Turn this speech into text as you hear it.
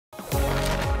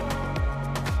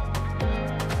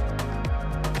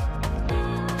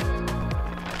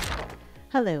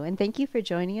Hello, and thank you for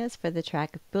joining us for the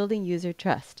track Building User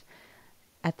Trust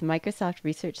at the Microsoft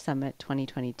Research Summit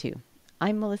 2022.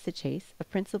 I'm Melissa Chase, a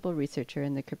principal researcher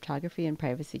in the Cryptography and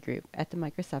Privacy Group at the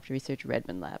Microsoft Research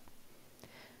Redmond Lab.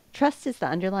 Trust is the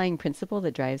underlying principle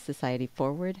that drives society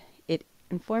forward. It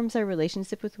informs our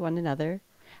relationship with one another,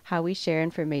 how we share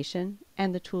information,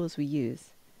 and the tools we use.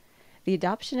 The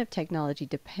adoption of technology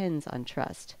depends on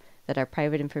trust, that our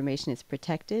private information is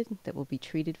protected, that will be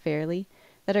treated fairly,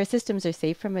 that our systems are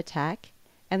safe from attack,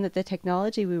 and that the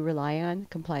technology we rely on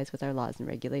complies with our laws and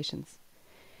regulations.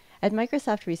 At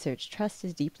Microsoft Research, trust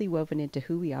is deeply woven into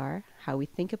who we are, how we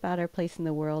think about our place in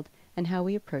the world, and how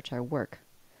we approach our work.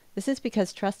 This is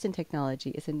because trust in technology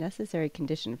is a necessary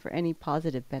condition for any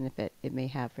positive benefit it may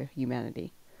have for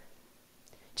humanity.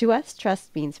 To us,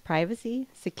 trust means privacy,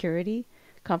 security,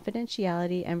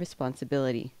 confidentiality, and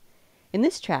responsibility. In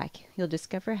this track, you'll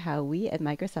discover how we at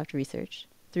Microsoft Research,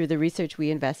 through the research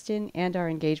we invest in and our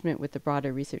engagement with the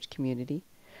broader research community,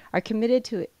 are committed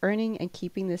to earning and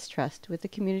keeping this trust with the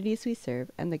communities we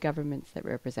serve and the governments that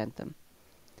represent them.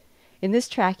 In this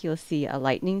track, you'll see a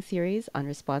lightning series on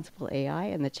responsible AI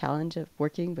and the challenge of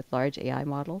working with large AI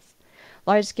models.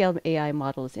 Large-scale AI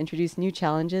models introduce new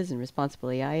challenges in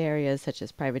responsible AI areas such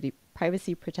as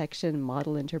privacy protection,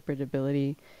 model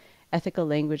interpretability, ethical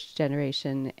language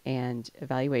generation, and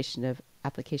evaluation of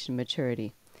application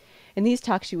maturity. In these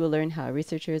talks, you will learn how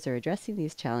researchers are addressing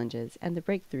these challenges and the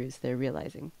breakthroughs they're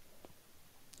realizing.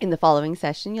 In the following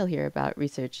session, you'll hear about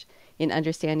research in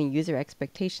understanding user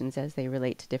expectations as they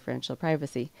relate to differential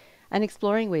privacy and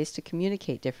exploring ways to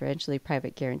communicate differentially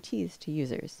private guarantees to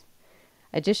users.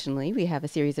 Additionally, we have a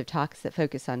series of talks that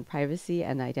focus on privacy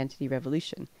and identity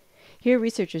revolution. Here,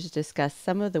 researchers discuss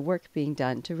some of the work being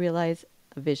done to realize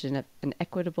a vision of an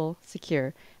equitable,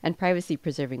 secure, and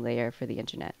privacy-preserving layer for the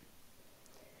Internet.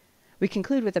 We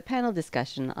conclude with a panel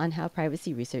discussion on how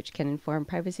privacy research can inform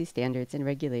privacy standards and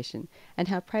regulation, and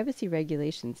how privacy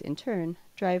regulations, in turn,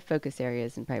 drive focus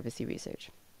areas in privacy research.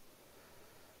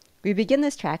 We begin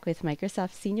this track with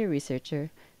Microsoft senior researcher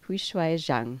Huishui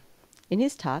Zhang. In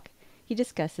his talk, he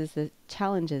discusses the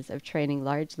challenges of training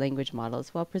large language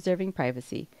models while preserving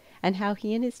privacy, and how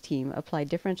he and his team apply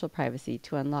differential privacy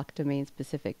to unlock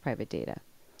domain-specific private data.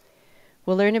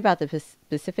 We'll learn about the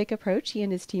specific approach he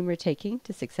and his team are taking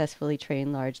to successfully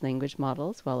train large language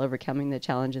models while overcoming the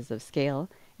challenges of scale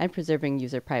and preserving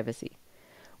user privacy.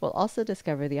 We'll also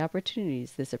discover the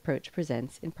opportunities this approach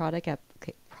presents in product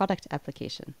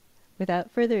application.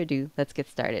 Without further ado, let's get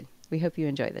started. We hope you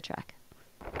enjoy the track.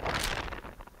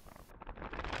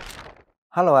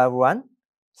 Hello everyone.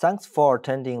 Thanks for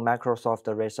attending Microsoft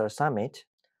Research Summit.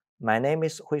 My name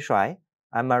is Huishui.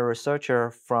 I'm a researcher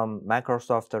from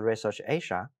Microsoft Research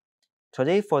Asia.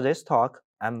 Today for this talk,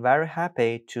 I'm very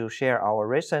happy to share our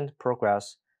recent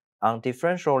progress on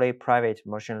differentially private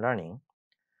machine learning.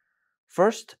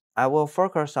 First, I will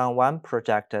focus on one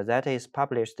project that is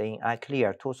published in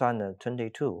iClear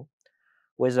 2022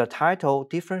 with the title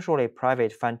Differentially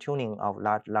Private Fine-Tuning of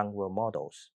Large Language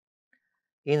Models.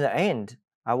 In the end,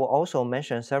 I will also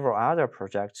mention several other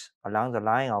projects along the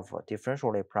line of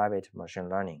differentially private machine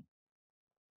learning.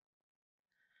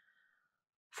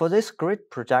 For this great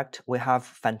project, we have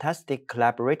fantastic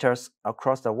collaborators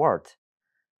across the world.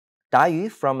 Da Yu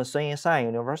from Sun Yat-sen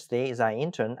University is an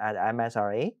intern at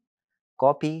MSRA.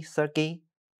 Gopi, Sergey,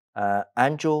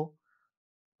 Andrew,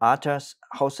 Artas,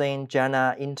 Hossein,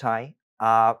 Jana, Intai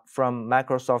are from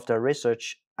Microsoft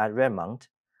Research at Redmond.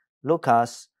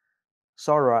 Lucas,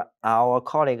 Sora are our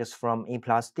colleagues from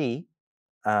E+D.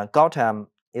 Gautam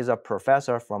is a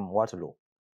professor from Waterloo.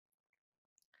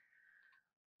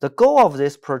 The goal of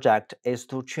this project is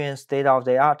to train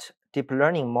state-of-the-art deep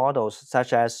learning models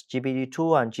such as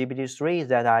GPT-2 and GPT-3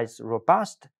 that are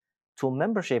robust to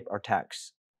membership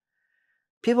attacks.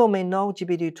 People may know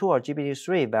GPT-2 or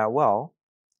GPT-3 very well.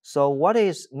 So what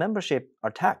is membership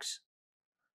attacks?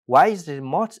 Why is it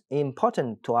most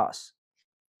important to us?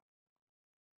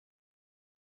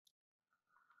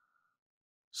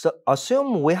 So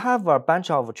assume we have a bunch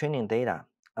of training data,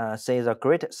 say the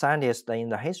great scientists in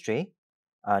the history,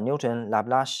 Newton,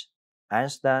 Laplace,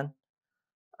 Einstein.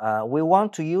 We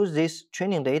want to use this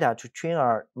training data to train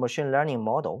our machine learning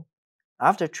model.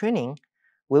 After training,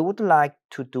 we would like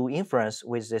to do inference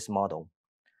with this model.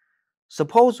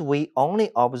 Suppose we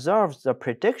only observe the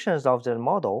predictions of the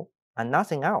model and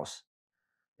nothing else.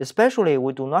 Especially,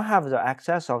 we do not have the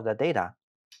access of the data.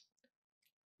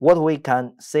 What we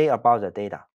can say about the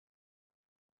data?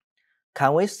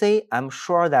 Can we say I'm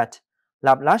sure that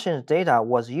Laplacian data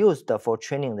was used for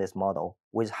training this model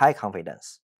with high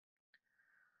confidence?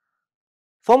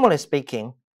 Formally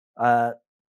speaking,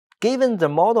 Given the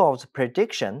model of the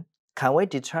prediction, can we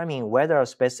determine whether a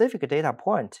specific data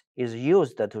point is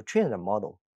used to train the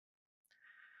model?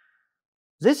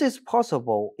 This is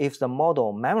possible if the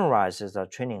model memorizes the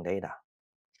training data.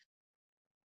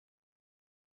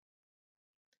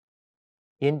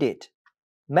 Indeed,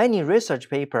 many research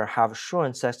papers have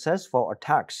shown successful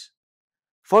attacks.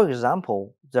 For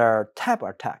example, the tab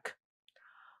attack.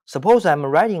 Suppose I'm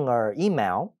writing an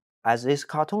email, as this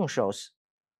cartoon shows.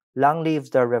 Long live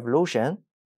the revolution.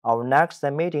 Our next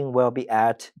meeting will be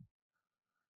at.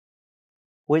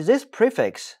 With this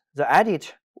prefix, the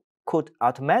editor could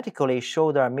automatically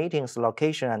show the meeting's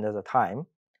location and the time.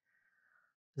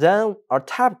 Then a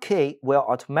tab key will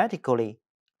automatically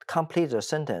complete the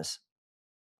sentence.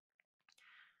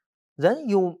 Then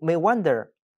you may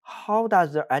wonder, how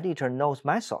does the editor know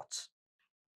my thoughts?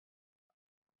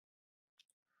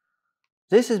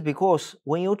 This is because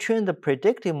when you train the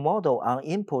predictive model on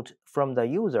input from the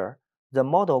user, the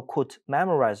model could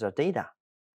memorize the data.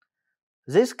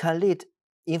 This can lead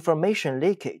information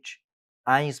leakage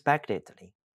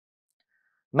unexpectedly.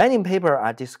 Many papers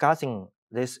are discussing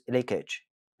this leakage,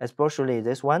 especially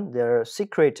this one, the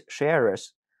secret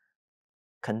sharers,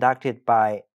 conducted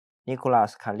by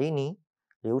Nicholas Carlini,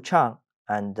 Liu Chang,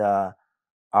 and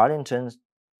Arlington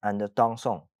and Dong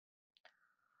Song.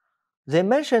 They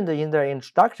mentioned in their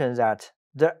introduction that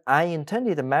the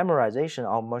unintended memorization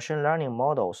of machine learning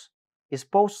models is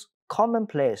both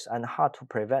commonplace and hard to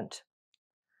prevent.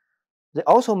 They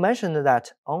also mentioned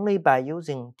that only by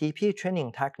using DP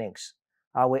training techniques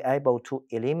are we able to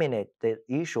eliminate the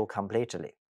issue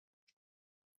completely.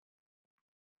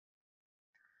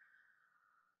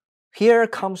 Here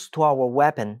comes to our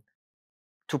weapon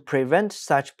to prevent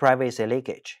such privacy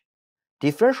leakage,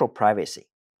 differential privacy.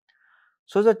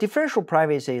 So the differential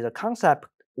privacy, the concept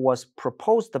was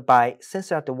proposed by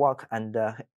Cynthia DeWalk and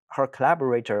her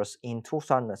collaborators in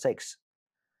 2006.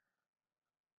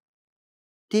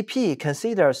 DP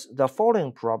considers the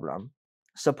following problem.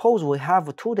 Suppose we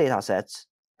have two datasets,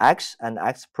 X and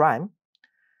X prime.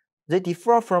 They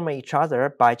differ from each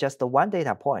other by just one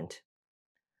data point.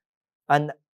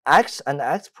 And X and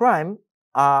X prime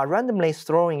are randomly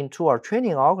thrown into a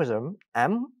training algorithm,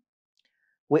 M.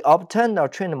 We obtain a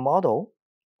trained model.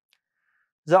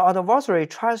 The adversary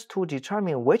tries to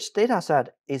determine which dataset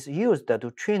is used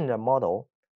to train the model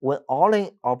when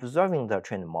only observing the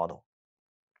trained model.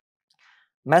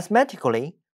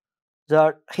 Mathematically,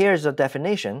 here is the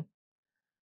definition.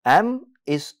 M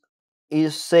is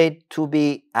said to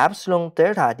be epsilon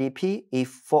delta dp if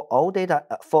for all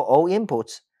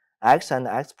inputs x and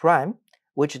x prime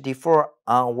which differ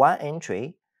on one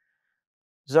entry,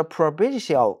 the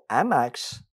probability of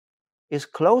mx is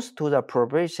close to the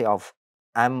probability of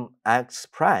mx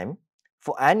prime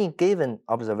for any given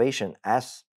observation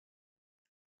s.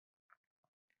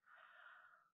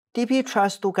 DP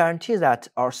tries to guarantee that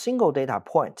our single data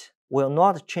point will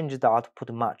not change the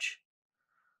output much.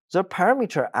 The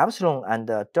parameter epsilon and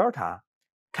delta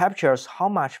captures how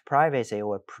much privacy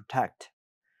we protect.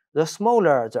 The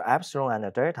smaller the epsilon and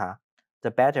the delta,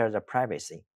 the better the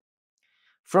privacy.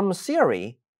 From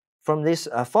theory, from this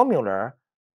formula,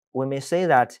 we may say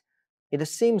that it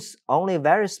seems only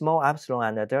very small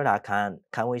epsilon and delta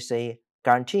can we say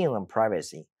guaranteeing the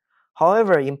privacy.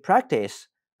 However, in practice,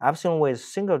 epsilon with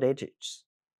single digits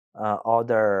or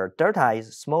the delta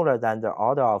is smaller than the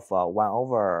order of 1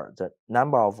 over the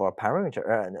number of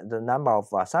the number of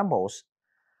samples,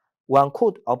 one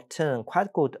could obtain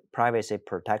quite good privacy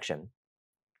protection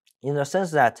in the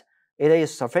sense that it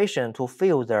is sufficient to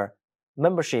fill the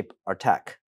membership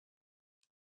attack.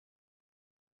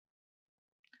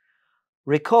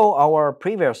 Recall our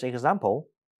previous example.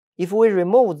 If we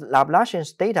remove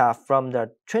Laplacian's data from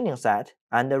the training set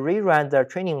and rerun the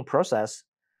training process,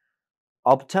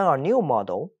 obtain a new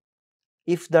model.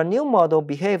 If the new model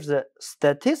behaves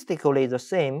statistically the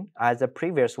same as the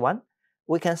previous one,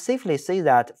 we can safely say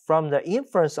that from the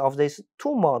inference of these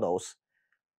two models,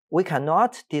 we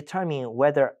cannot determine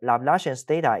whether Laplacian's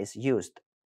data is used.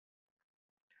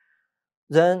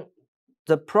 Then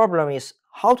the problem is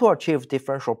how to achieve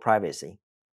differential privacy.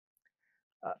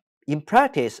 In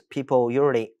practice, people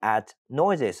usually add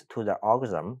noises to the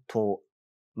algorithm to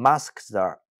mask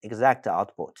the exact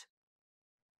output.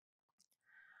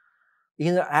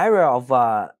 In the area of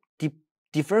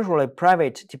differentially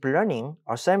private deep learning,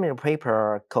 a seminal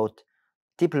paper called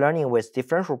Deep Learning with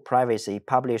Differential Privacy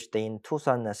published in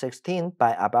 2016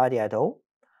 by Abadi et al.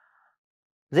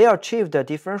 They achieved the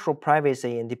differential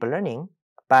privacy in deep learning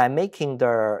by making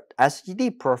the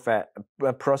SGD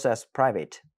process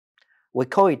private. We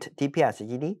call it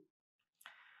DP-SGD.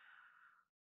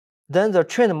 then the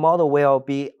trained model will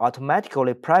be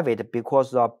automatically private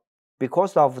because of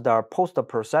the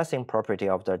post-processing property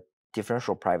of the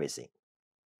differential privacy.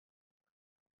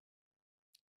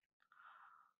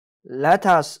 Let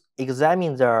us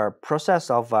examine the process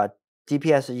of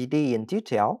DP-SGD in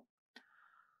detail.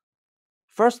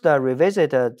 First,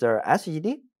 revisit the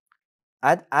SGD.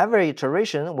 At every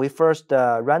iteration, we first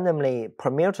randomly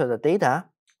permute the data.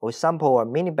 We sample a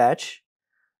mini batch,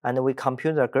 and we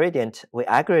compute the gradient. We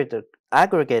aggregate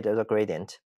the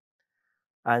gradient,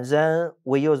 and then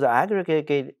we use the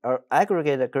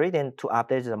aggregate gradient to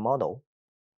update the model,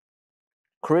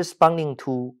 corresponding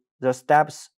to the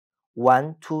steps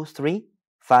 1, 2, 3,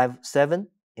 5, 7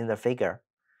 in the figure.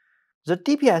 The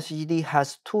DP-SGD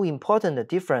has two important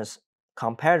differences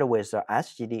compared with the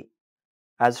SGD,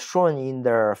 as shown in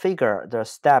the figure, the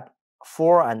step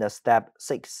 4 and the step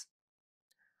 6.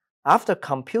 After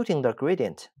computing the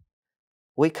gradient,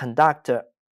 we conduct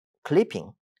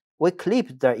clipping. We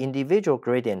clip the individual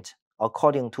gradient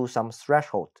according to some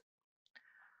threshold.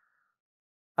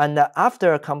 And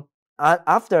after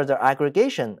the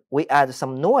aggregation, we add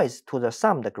some noise to the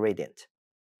summed gradient.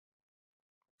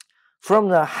 From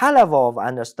the high level of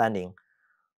understanding,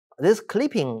 this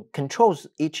clipping controls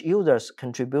each user's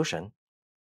contribution,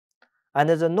 and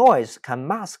the noise can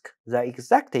mask the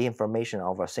exact information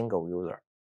of a single user.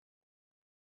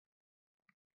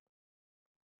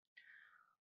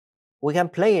 We can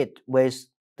play it with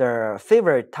the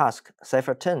favorite task,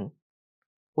 cipher 10.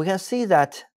 We can see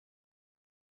that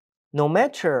no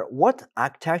matter what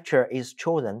architecture is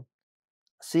chosen,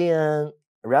 CN,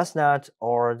 ResNet,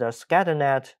 or the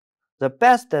ScatterNet, the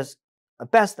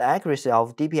best accuracy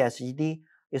of DP-SGD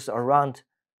is around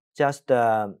just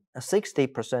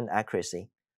 60% accuracy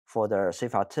for the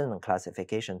cipher 10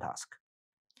 classification task.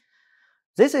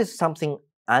 This is something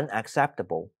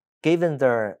unacceptable, given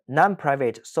the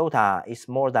non-private SOTA is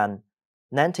more than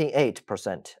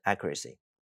 98% accuracy.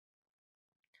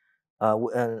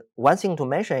 One thing to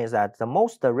mention is that the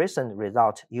most recent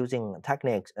result using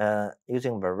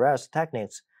various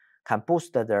techniques can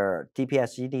boost the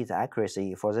DP-SGD's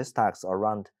accuracy for this task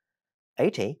around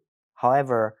 80.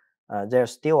 However, there's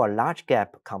still a large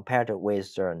gap compared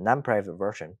with the non-private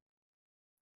version.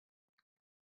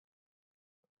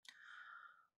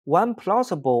 One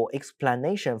plausible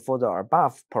explanation for the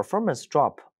above performance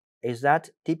drop is that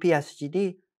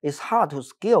DP-SGD is hard to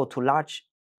scale to large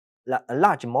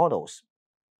models,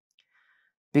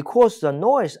 because the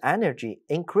noise energy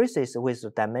increases with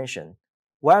the dimension,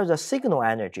 while the signal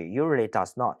energy usually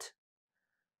does not.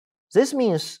 This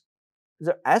means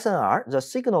the SNR, the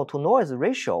signal to noise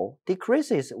ratio,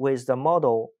 decreases with the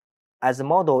model as the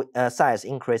model size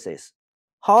increases.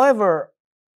 However,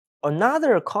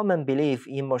 another common belief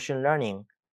in machine learning,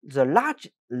 the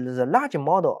large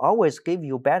model always give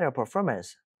you better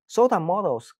performance. SOTA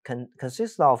models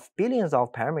consist of billions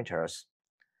of parameters.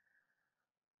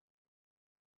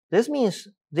 This means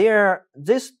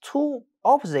these two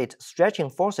opposite stretching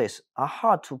forces are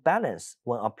hard to balance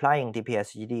when applying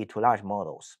DP-SGD to large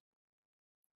models.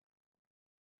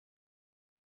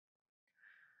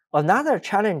 Another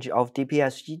challenge of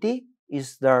DP-SGD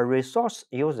is the resource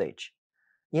usage.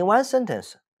 In one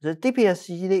sentence, the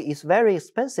DP-SGD is very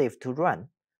expensive to run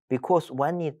because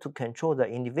one needs to control the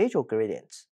individual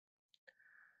gradients.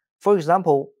 For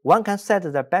example, one can set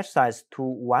the batch size to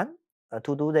 1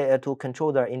 to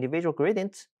control the individual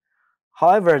gradients.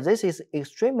 However, this is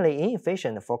extremely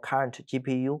inefficient for current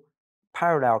GPU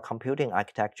parallel computing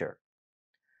architecture.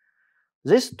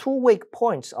 These two weak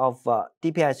points of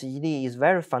DP-SGD is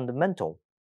very fundamental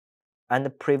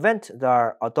and prevent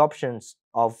the adoption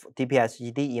of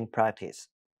DP-SGD in practice.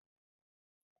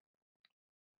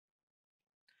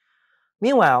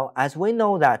 Meanwhile, as we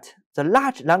know that the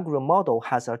large language model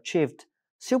has achieved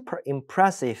super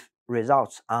impressive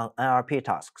results on NLP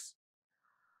tasks,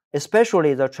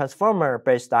 especially the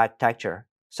transformer-based architecture,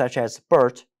 such as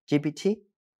BERT, GPT.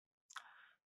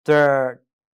 The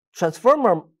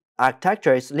transformer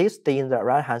architecture is listed in the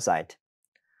right-hand side.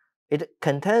 It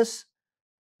contains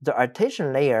the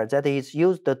attention layer that is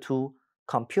used to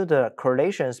compute the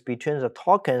correlations between the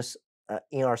tokens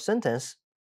in a sentence,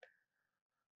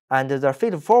 and the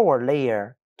feed-forward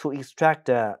layer to extract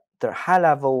the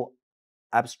high-level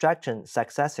abstraction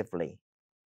successively.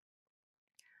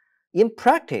 In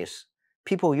practice,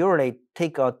 people usually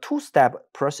take a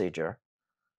two-step procedure.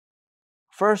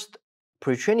 First,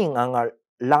 pre-training on a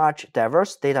large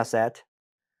diverse dataset,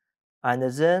 and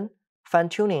then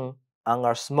fine-tuning on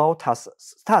a small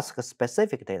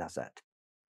task-specific dataset.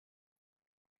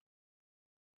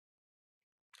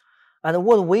 And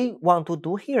what we want to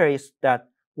do here is that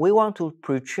we want to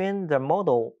pre-train the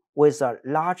model with a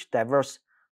large, diverse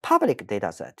public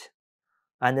dataset,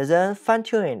 and then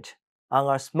fine-tune it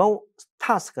on a small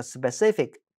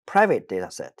task-specific private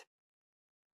dataset.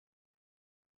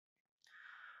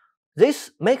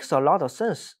 This makes a lot of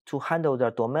sense to handle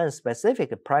the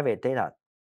domain-specific private data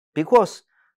because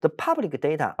the public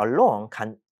data alone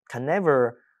can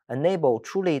never enable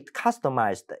truly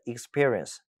customized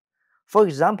experience. For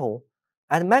example,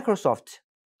 at Microsoft,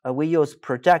 we use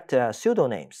project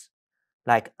pseudonyms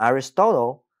like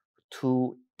Aristotle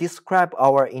to describe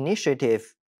our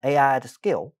initiative AI at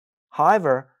scale.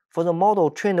 However, for the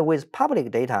model trained with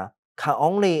public data, can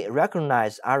only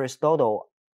recognize Aristotle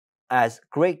as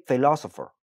great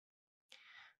philosopher.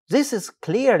 This is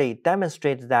clearly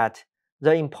demonstrates that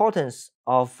the importance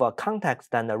of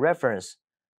context and reference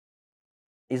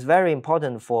is very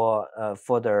important for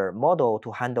the model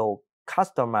to handle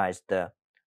customized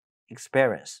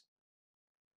experience.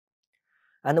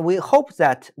 And we hope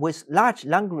that with large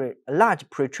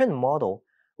pre-trained model,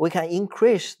 we can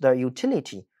increase the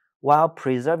utility while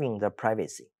preserving the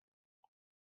privacy.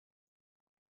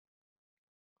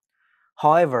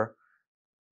 However,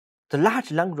 the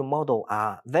large language models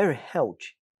are very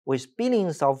huge with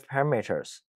billions of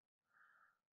parameters.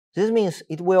 This means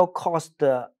it will cost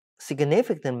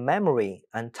significant memory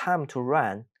and time to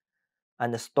run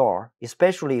and store,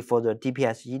 especially for the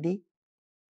DP-SGD.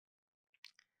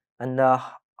 And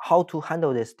how to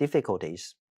handle these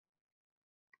difficulties?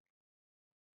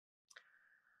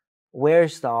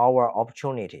 Where's our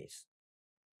opportunities?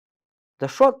 The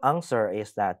short answer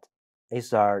is that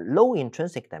it's a low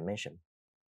intrinsic dimension.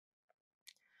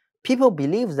 People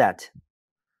believe that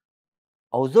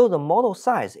although the model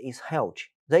size is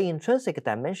huge, the intrinsic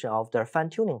dimension of the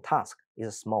fine-tuning task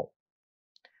is small.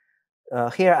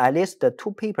 Here I list the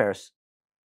two papers,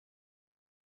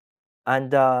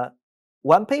 and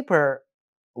one paper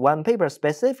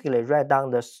specifically write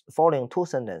down the following two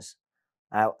sentences.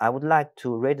 I would like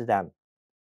to read them.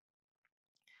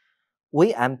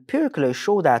 We empirically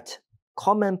show that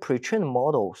common pre-trained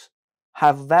models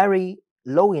have very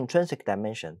low intrinsic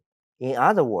dimension. In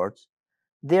other words,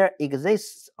 there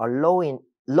exists a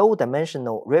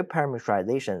low-dimensional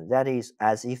reparameterization that is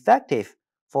as effective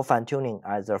for fine-tuning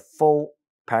as a full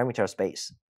parameter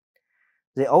space.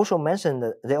 They also mentioned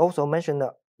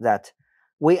that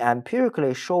we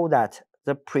empirically show that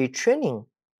the pre-training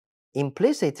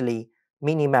implicitly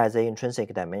minimize the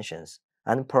intrinsic dimensions,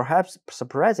 and perhaps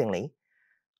surprisingly,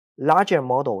 larger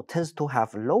model tends to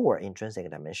have lower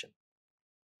intrinsic dimension.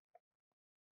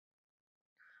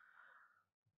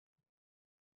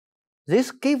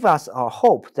 This gives us a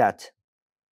hope that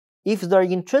if the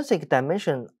intrinsic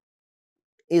dimension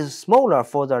is smaller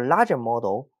for the larger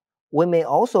model, we may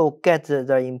also get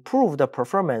the improved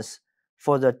performance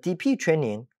for the DP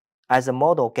training as the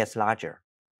model gets larger.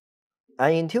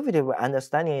 An intuitive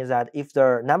understanding is that if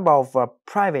the number of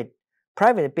private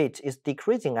bits is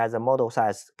decreasing as the model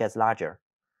size gets larger,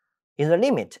 in the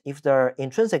limit, if the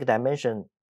intrinsic dimension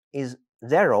is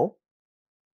 0,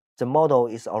 the model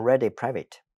is already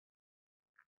private.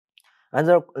 And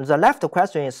the left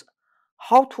question is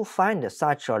how to find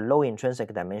such a low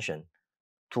intrinsic dimension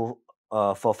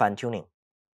for fine-tuning.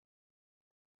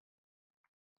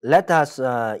 Let us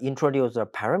introduce the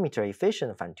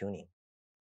parameter-efficient fine-tuning.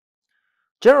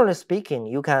 Generally speaking,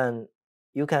 you can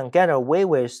get away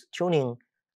with tuning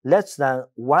less than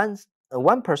 1%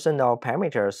 of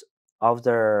parameters of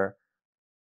the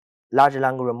large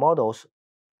language models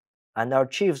and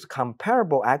achieves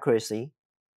comparable accuracy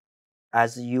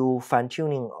as you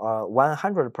fine-tuning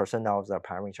 100% of the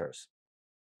parameters.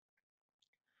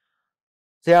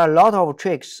 There are a lot of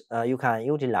tricks you can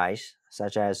utilize,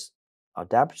 such as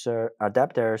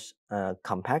adapters,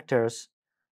 compactors,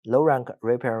 low-rank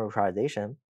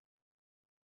reparameterization.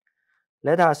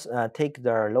 Let us take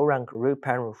the low-rank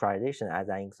reparameterization as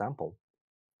an example.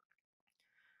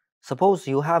 Suppose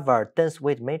you have a dense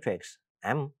weight matrix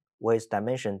M with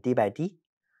dimension d by d,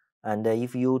 and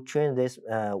if you train this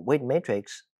weight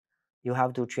matrix, you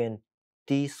have to train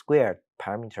d squared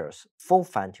parameters for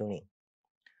fine-tuning.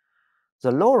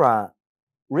 The LoRa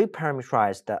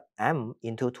reparameterized M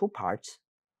into two parts.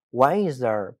 One is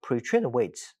the pre-trained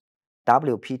weight,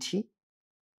 WPT,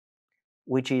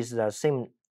 which is the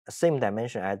same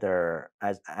dimension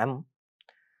as M.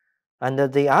 And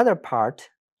the other part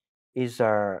is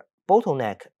a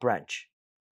bottleneck branch,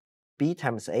 B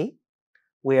times A,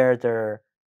 where the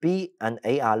B and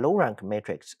A are low-rank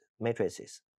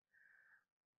matrices.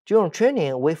 During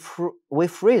training, we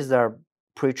freeze the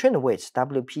pre-trained weights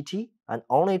WPT and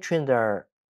only train the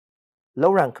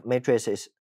low-rank matrices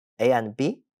A and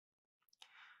B.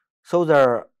 So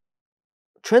the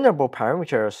trainable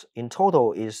parameters in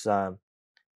total is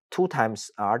 2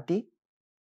 times RD.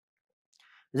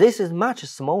 This is much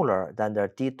smaller than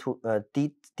the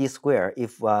D square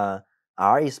if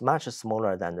R is much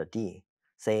smaller than the D.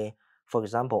 Say, for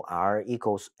example, R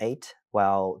equals 8,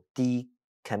 while D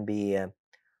can be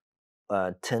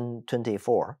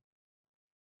 1024.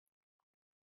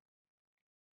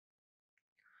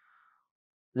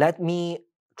 Let me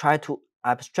try to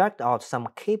abstract out some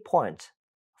key points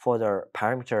for the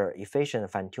parameter efficient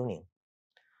fine-tuning.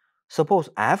 Suppose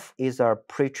F is a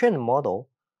pre-trained model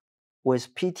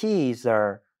with PT is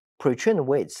a pre-trained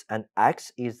weights and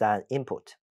X is an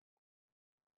input.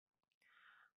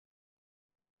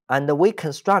 And we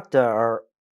construct a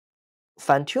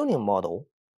fine-tuning model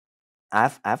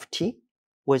FFT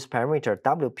with parameter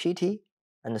WPT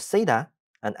and theta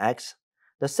and X.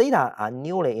 The theta are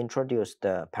newly introduced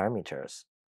parameters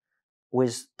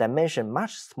with dimension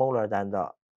much smaller than the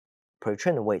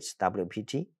pre-trained weights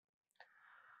WPT.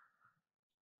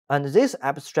 And this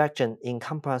abstraction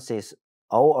encompasses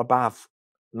all above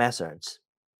methods.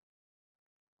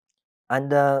 And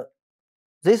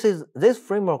this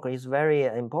framework is very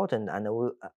important,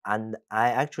 and I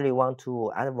actually want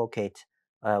to advocate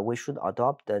we should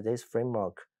adopt this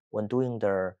framework when doing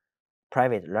the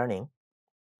private learning.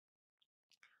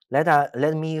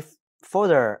 Let me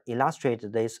further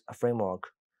illustrate this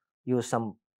framework. Use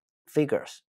some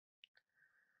figures.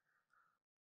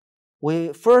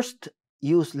 We first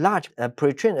use large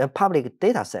pre-trained public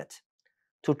dataset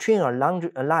to train a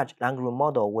large language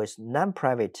model with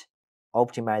non-private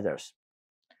optimizers.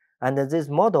 And this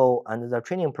model and the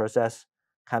training process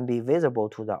can be visible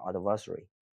to the adversary.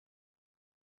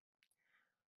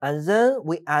 And then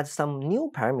we add some new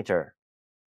parameter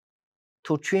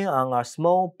to train on a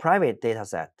small private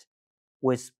dataset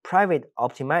with private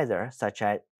optimizer such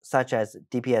as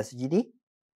DP-SGD.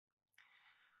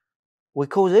 We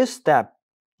call this step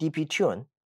DP-tune,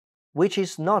 which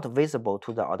is not visible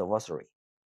to the adversary.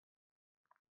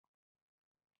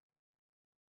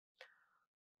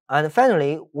 And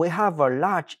finally, we have a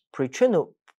large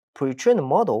pre-trained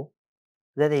model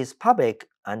that is public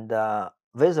and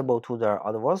visible to the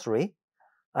adversary,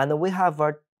 and we have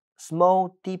a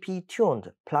small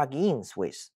DP-tuned plug-ins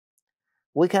with.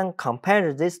 We can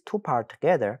compare these two parts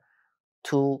together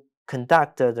to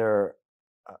conduct the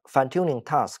fine-tuning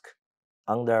task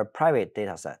on the private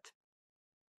dataset.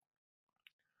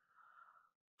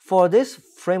 For this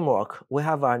framework, we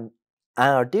have an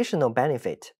additional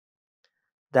benefit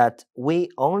that we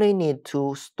only need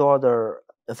to store the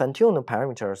fine-tuned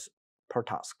parameters per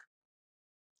task.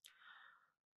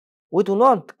 We do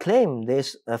not claim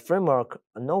this framework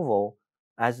novel,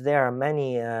 as there are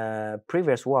many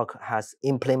previous work has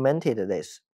implemented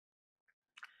this.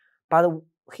 But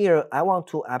here I want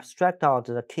to abstract out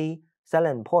the key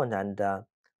salient point and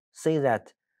say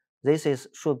that this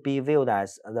should be viewed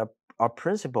as a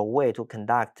principal way to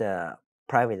conduct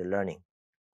private learning.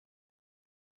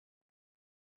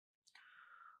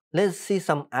 Let's see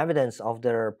some evidence of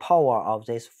the power of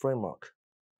this framework.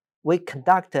 We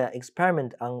conduct an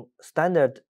experiment on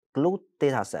standard GLUE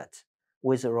dataset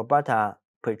with Roberta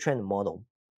pre-trained model.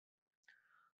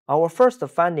 Our first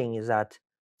finding is that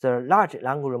the large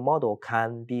language model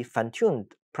can be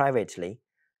fine-tuned privately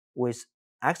with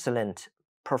excellent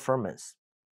performance.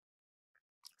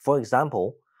 For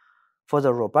example, for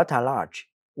the Roberta large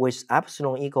with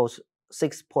epsilon equals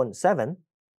 6.7,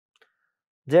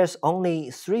 there's only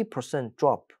 3%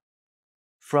 drop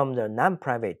from the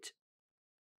non-private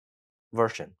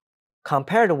version.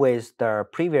 Compared with the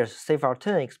previous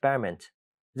CIFAR-10 experiment,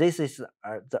 this is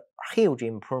the huge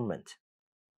improvement.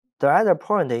 The other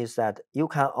point is that you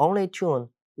can only tune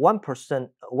 1%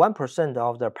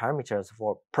 of the parameters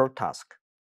per task.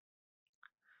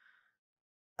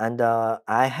 And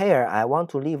I want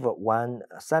to leave one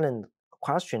silent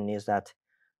question is that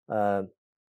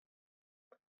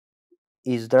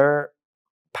is there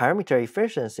parameter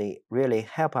efficiency really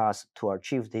help us to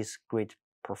achieve this great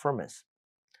performance?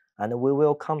 And we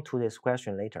will come to this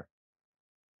question later.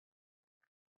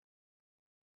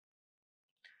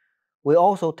 We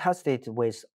also tested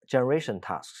with generation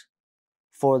tasks.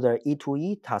 For the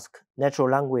E2E task, natural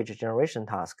language generation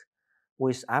task,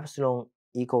 with epsilon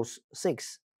equals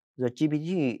 6, the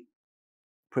GPT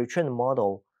pre-trained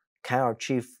model can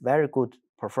achieve very good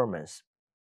performance.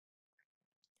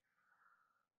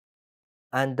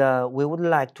 And we would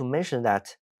like to mention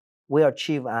that we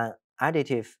achieve an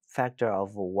additive factor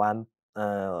of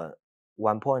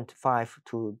 1.5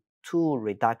 to 2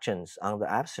 reductions on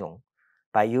the epsilon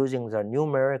by using the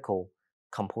numerical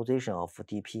composition of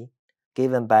DP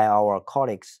given by our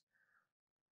colleagues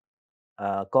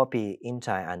Gopi,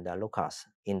 Intai, and Lucas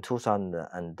in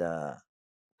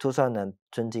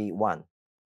 2021.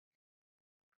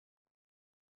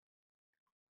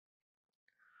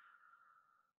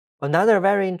 Another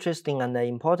very interesting and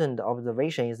important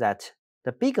observation is that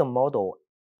the bigger model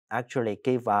actually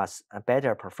gave us a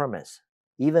better performance,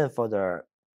 even for the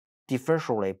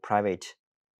differentially private,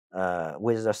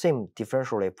 with the same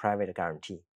differentially private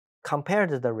guarantee. Compared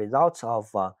to the results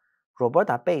of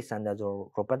Roberta Base and the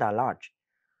Roberta Large,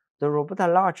 the Roberta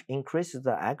Large increases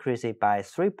the accuracy by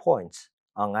 3 points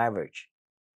on average.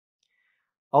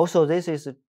 Also, this is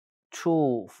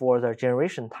true for the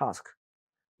generation task.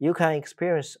 You can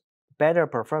experience better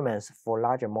performance for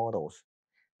larger models,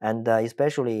 and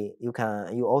especially you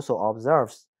also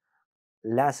observe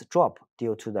less drop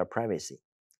due to the privacy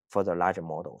for the larger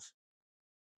models.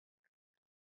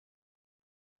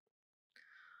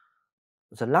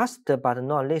 The last but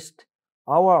not least,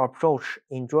 our approach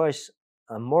enjoys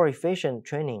a more efficient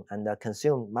training and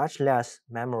consume much less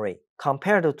memory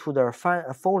compared to the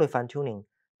fully fine-tuning.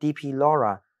 DP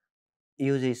LoRa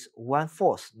uses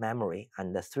 1/4 memory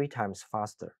and 3 times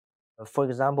faster. For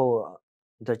example,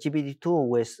 the GPT-2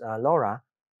 with LoRa,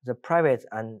 the private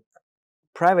and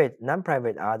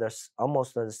non-private are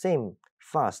almost the same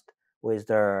fast with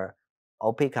the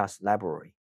Opacus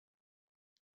library.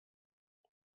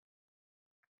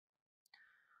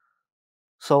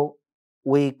 So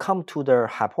we come to the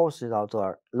hypothesis of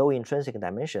the low intrinsic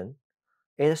dimension.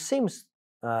 It seems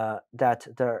that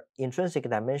the intrinsic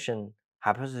dimension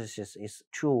hypothesis is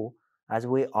true as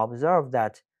we observe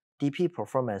that DP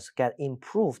performance get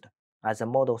improved as the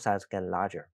model size get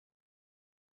larger.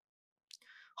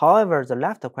 However, the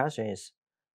left question is,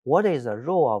 what is the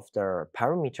role of the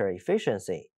parameter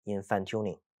efficiency in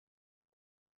fine-tuning?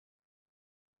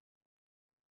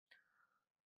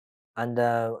 And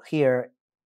here,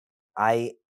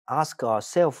 I ask a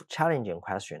self-challenging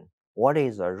question. What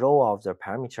is the role of the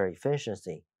parameter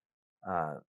efficiency?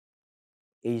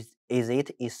 Is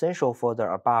it essential for the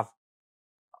above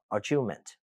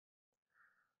achievement?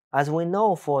 As we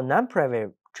know, for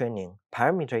non-private training,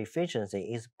 parameter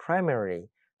efficiency is primarily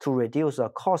to reduce the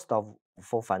cost of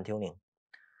full fine-tuning.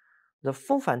 The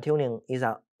full fine-tuning is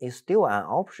still an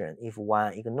option if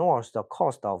one ignores the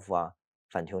cost of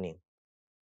fine-tuning.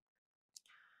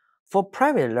 For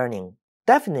private learning,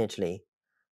 definitely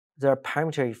the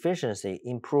parameter efficiency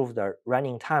improves the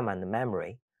running time and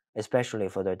memory, especially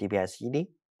for the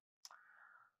DP-SGD.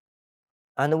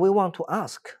 And we want to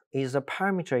ask, is the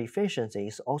parameter efficiency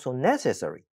is also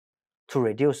necessary to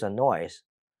reduce the noise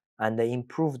and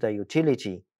improve the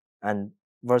utility and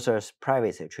versus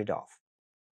privacy trade-off?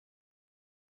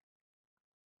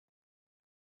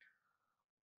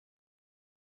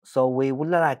 So we would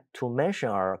like to mention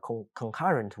our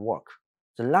concurrent work.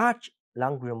 The large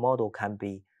language model can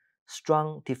be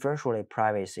strong differentially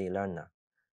privacy learner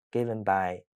given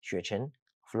by Xuechen,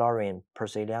 Florian,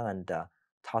 Persilian, and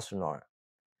Tassenor.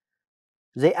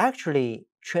 They actually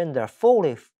train the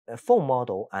full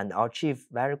model and achieve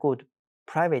very good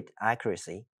private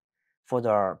accuracy for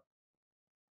the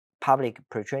public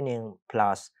pre-training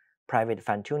plus private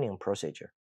fine-tuning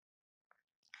procedure.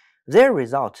 Their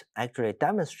result actually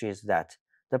demonstrates that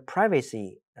the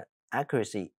privacy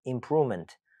accuracy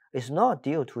improvement is not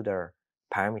due to the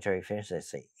parameter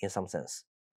efficiency in some sense.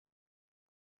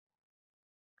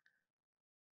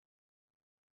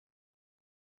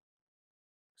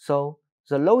 So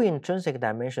the low intrinsic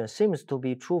dimension seems to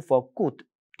be true for good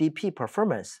DP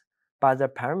performance, but the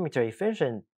parameter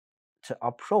efficient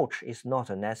approach is not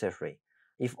necessary,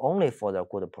 if only for the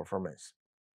good performance.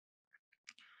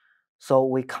 So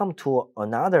we come to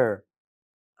another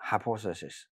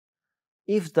hypothesis.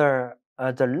 If the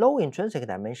low intrinsic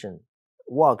dimension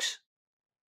works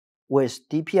with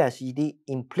DP-SGD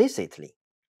implicitly,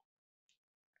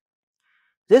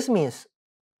 this means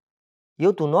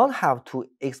you do not have to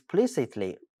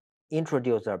explicitly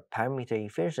introduce a parameter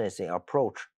efficiency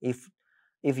approach if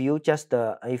you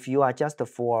are just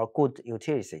for good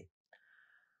utility.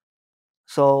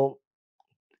 So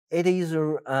it is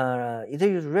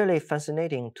really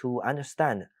fascinating to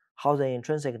understand how the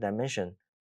intrinsic dimension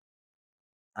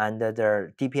and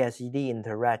the DP-SGD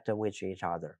interact with each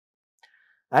other.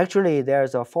 Actually,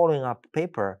 there's a following up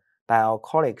paper by our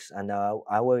colleagues, and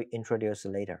I will introduce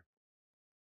later.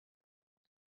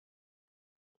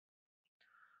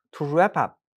 To wrap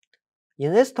up,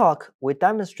 in this talk, we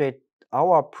demonstrate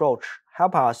our approach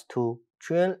help us to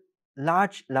train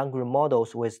large language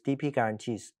models with DP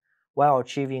guarantees while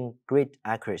achieving great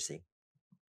accuracy.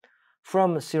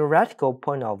 From a theoretical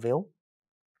point of view,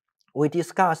 we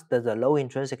discussed that the low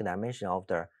intrinsic dimension of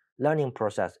the learning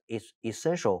process is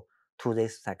essential to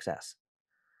this success.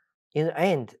 In the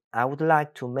end, I would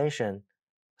like to mention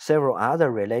several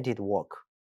other related work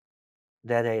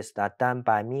that is done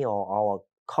by me or our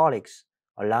colleagues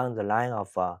along the line of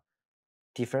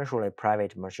differentially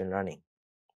private machine learning.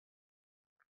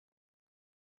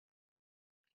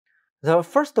 The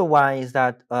first one is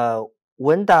that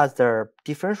when does the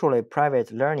differentially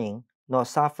private learning not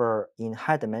suffer in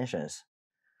high dimensions?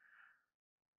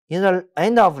 In the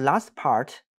end of last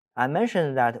part, I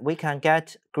mentioned that we can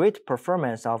get great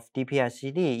performance of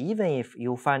DP-SGD even if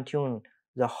you fine-tune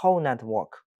the whole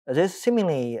network. This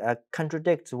seemingly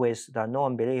contradicts with the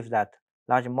known belief that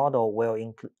large model will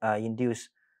induce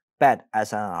bad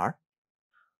SNR.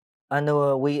 And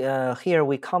here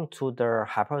we come to the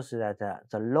hypothesis that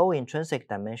the low intrinsic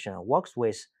dimension works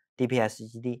with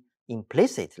DP-SGD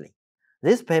implicitly.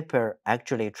 This paper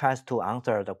actually tries to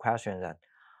answer the question that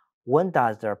when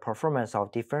does the performance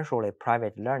of differentially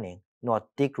private learning not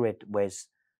degrade with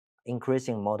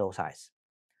increasing model size?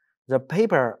 The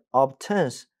paper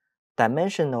obtains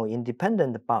dimensional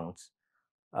independent bounds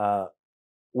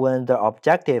when the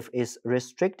objective is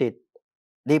restricted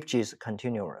Lipschitz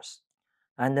continuous.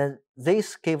 And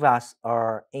this gives us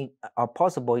a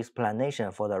possible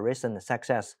explanation for the recent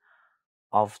success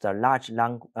of the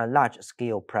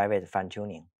large-scale private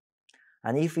fine-tuning.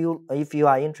 And if you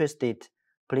are interested,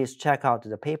 please check out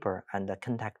the paper and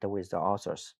contact with the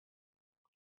authors.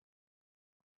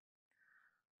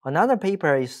 Another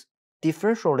paper is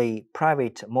differentially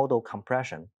private model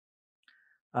compression.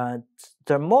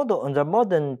 The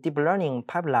modern deep learning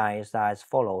pipeline is as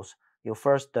follows. You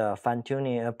first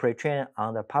fine-tuning pre-train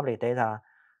on the public data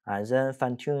and then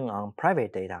fine-tune on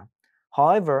private data.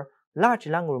 However, large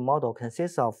language model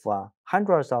consists of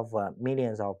hundreds of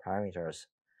millions of parameters.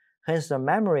 Hence, the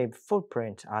memory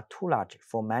footprint are too large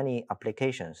for many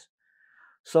applications.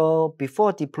 So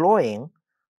before deploying,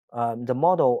 the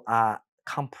model are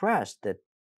compressed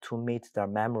to meet the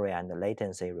memory and the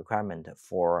latency requirement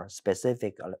for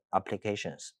specific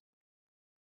applications.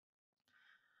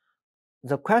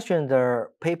 The question the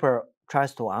paper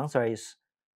tries to answer is,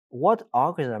 what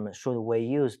algorithm should we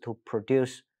use to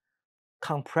produce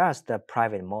compressed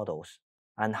private models,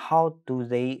 and how do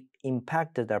they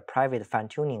impact the private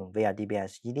fine-tuning via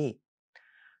DP-SGD?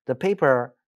 The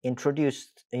paper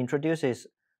introduces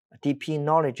DP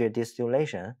knowledge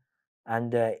distillation,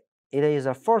 and it is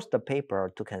the first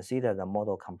paper to consider the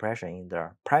model compression in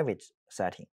the private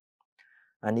setting.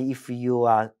 And if you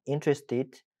are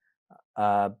interested,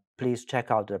 please check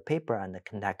out the paper and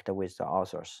connect with the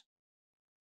authors.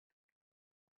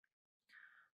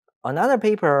 Another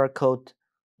paper called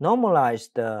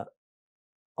Normalized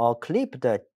or Clipped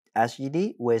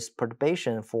SGD with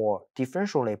Perturbation for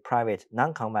Differentially Private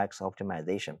Non-Convex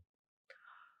Optimization.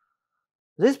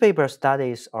 This paper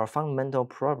studies our fundamental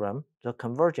problem, the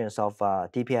convergence of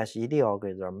DP-SGD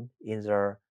algorithm in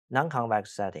the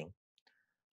non-convex setting.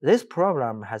 This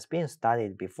problem has been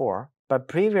studied before, but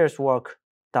previous work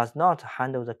does not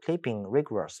handle the clipping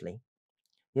rigorously.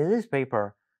 In this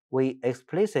paper, we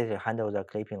explicitly handle the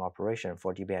clipping operation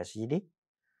for DP-SGD,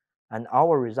 and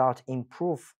our results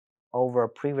improve over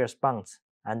previous bounds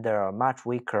under much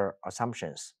weaker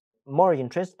assumptions. More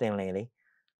interestingly,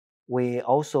 we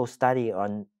also study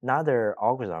another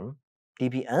algorithm,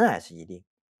 DP-SGD,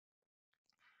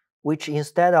 which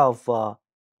instead of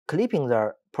clipping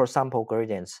the per sample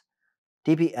gradients,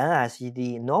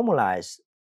 DP-SGD normalize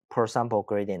per sample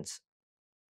gradients.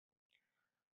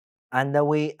 And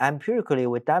we empirically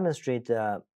demonstrate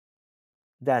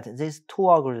that these two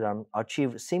algorithms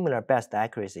achieve similar best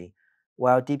accuracy,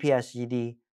 while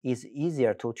DP-SGD is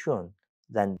easier to tune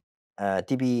than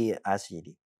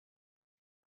DP-SGD.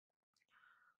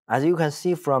 As you can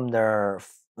see from the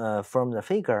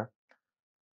figure,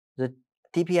 the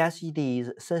DP-SGD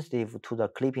is sensitive to the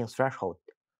clipping threshold,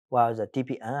 while the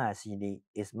DP-SGD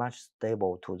is much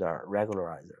stable to the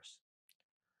regularizers.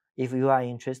 If you are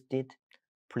interested,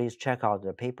 please check out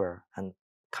the paper and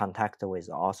contact with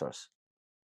the authors.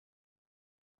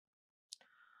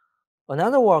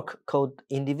 Another work called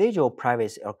Individual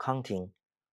Privacy Accounting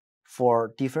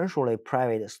for Differentially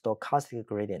Private Stochastic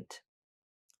Gradient.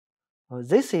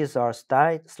 This is a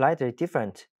slightly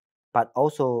different, but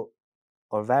also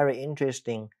a very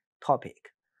interesting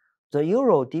topic. The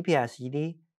Euro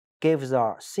DP-SGD gives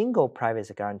a single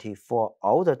privacy guarantee for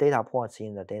all the data points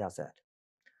in the dataset.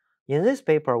 In this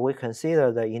paper, we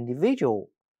consider the individual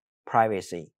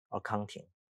privacy accounting.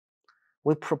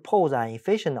 We propose an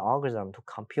efficient algorithm to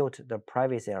compute the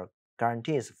privacy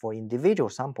guarantees for individual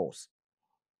samples.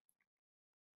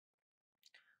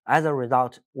 As a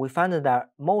result, we find that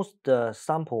most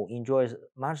sample enjoys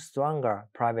much stronger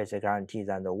privacy guarantee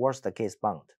than the worst case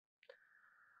bound.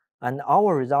 And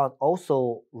our result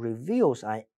also reveals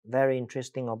a very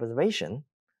interesting observation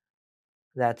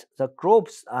that the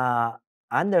groups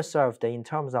underserved in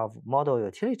terms of model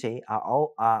utility are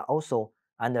also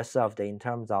underserved in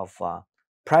terms of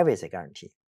privacy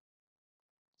guarantee.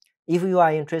 If you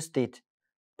are interested,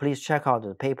 please check out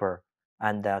the paper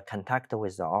and contact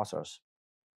with the authors.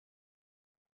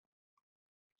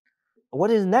 What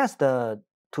is next to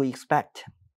expect?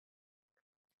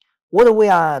 What we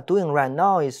are doing right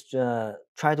now is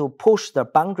try to push the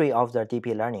boundary of the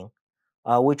DP learning.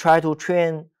 We try to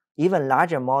train even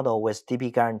larger model with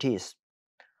DP guarantees.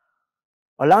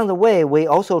 Along the way, we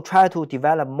also try to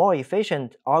develop more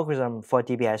efficient algorithm for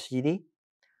DP-SGD.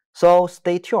 So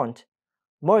stay tuned.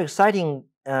 More exciting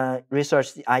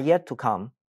research are yet to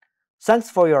come. Thanks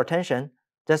for your attention.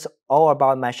 That's all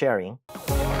about my sharing.